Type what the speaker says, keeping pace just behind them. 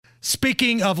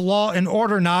Speaking of law and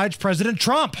order, Nige, President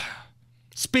Trump,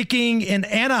 speaking in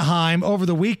Anaheim over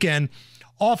the weekend,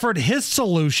 offered his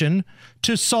solution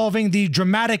to solving the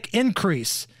dramatic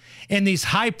increase in these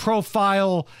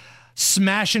high-profile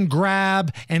smash and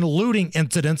grab and looting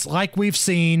incidents like we've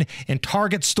seen in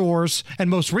Target stores and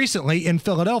most recently in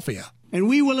Philadelphia. And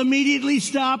we will immediately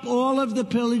stop all of the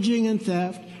pillaging and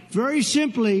theft. Very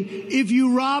simply, if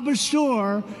you rob a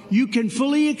store, you can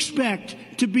fully expect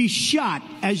to be shot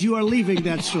as you are leaving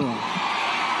that store.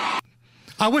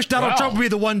 I wish Donald Trump would be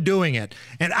the one doing it.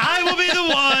 And I will be the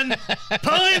one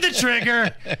pulling the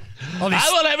trigger. I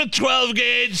will have a 12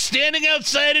 gauge standing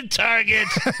outside of Target,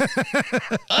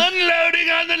 unloading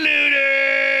on the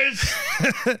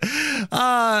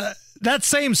looters. That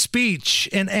same speech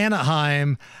in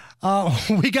Anaheim,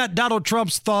 we got Donald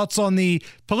Trump's thoughts on the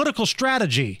political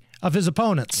strategy of his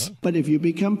opponents. But if you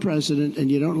become president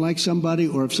and you don't like somebody,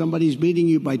 or if somebody's beating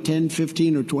you by 10,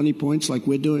 15, or 20 points like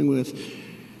we're doing with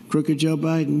crooked Joe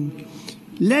Biden,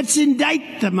 let's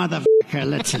indict the motherfucker.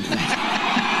 Let's indict.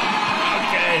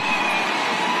 Okay.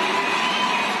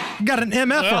 Got an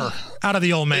MFer out of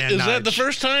the old man. Is Nige. that the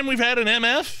first time we've had an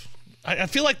MF? I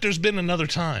feel like there's been another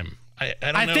time. I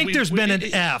don't know. think there's been an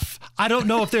F. I don't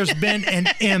know if there's been an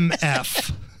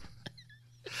MF.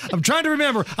 I'm trying to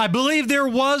remember. I believe there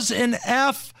was an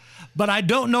F, but I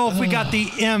don't know if we got the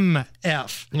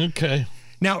MF. Okay.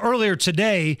 Now, earlier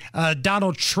today,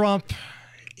 Donald Trump,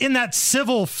 in that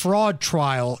civil fraud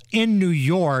trial in New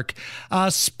York,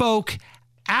 spoke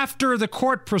after the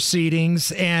court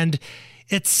proceedings, and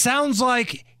it sounds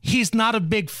like he's not a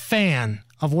big fan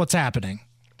of what's happening.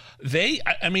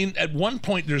 I mean, at one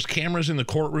point, there's cameras in the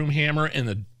courtroom, Hammer, and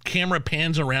the camera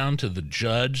pans around to the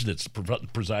judge that's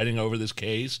presiding over this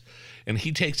case, and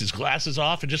he takes his glasses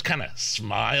off and just kind of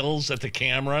smiles at the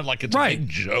camera like it's a big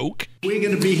joke. We're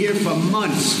going to be here for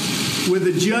months with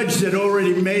a judge that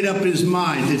already made up his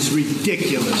mind. It's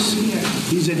ridiculous.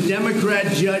 He's a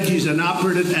Democrat judge, he's an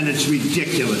operative, and it's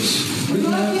ridiculous.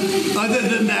 Other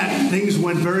than that, things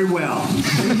went very well.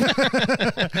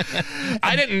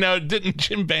 I didn't know. Didn't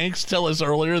Jim Banks tell us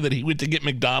earlier that he went to get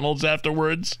McDonald's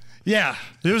afterwards? Yeah,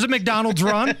 there was a McDonald's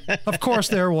run. Of course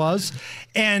there was.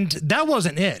 And that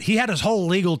wasn't it. He had his whole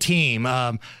legal team,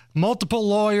 multiple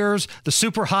lawyers, the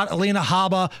super hot Alina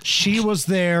Habba. She was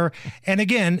there. And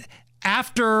again,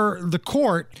 after the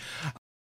court,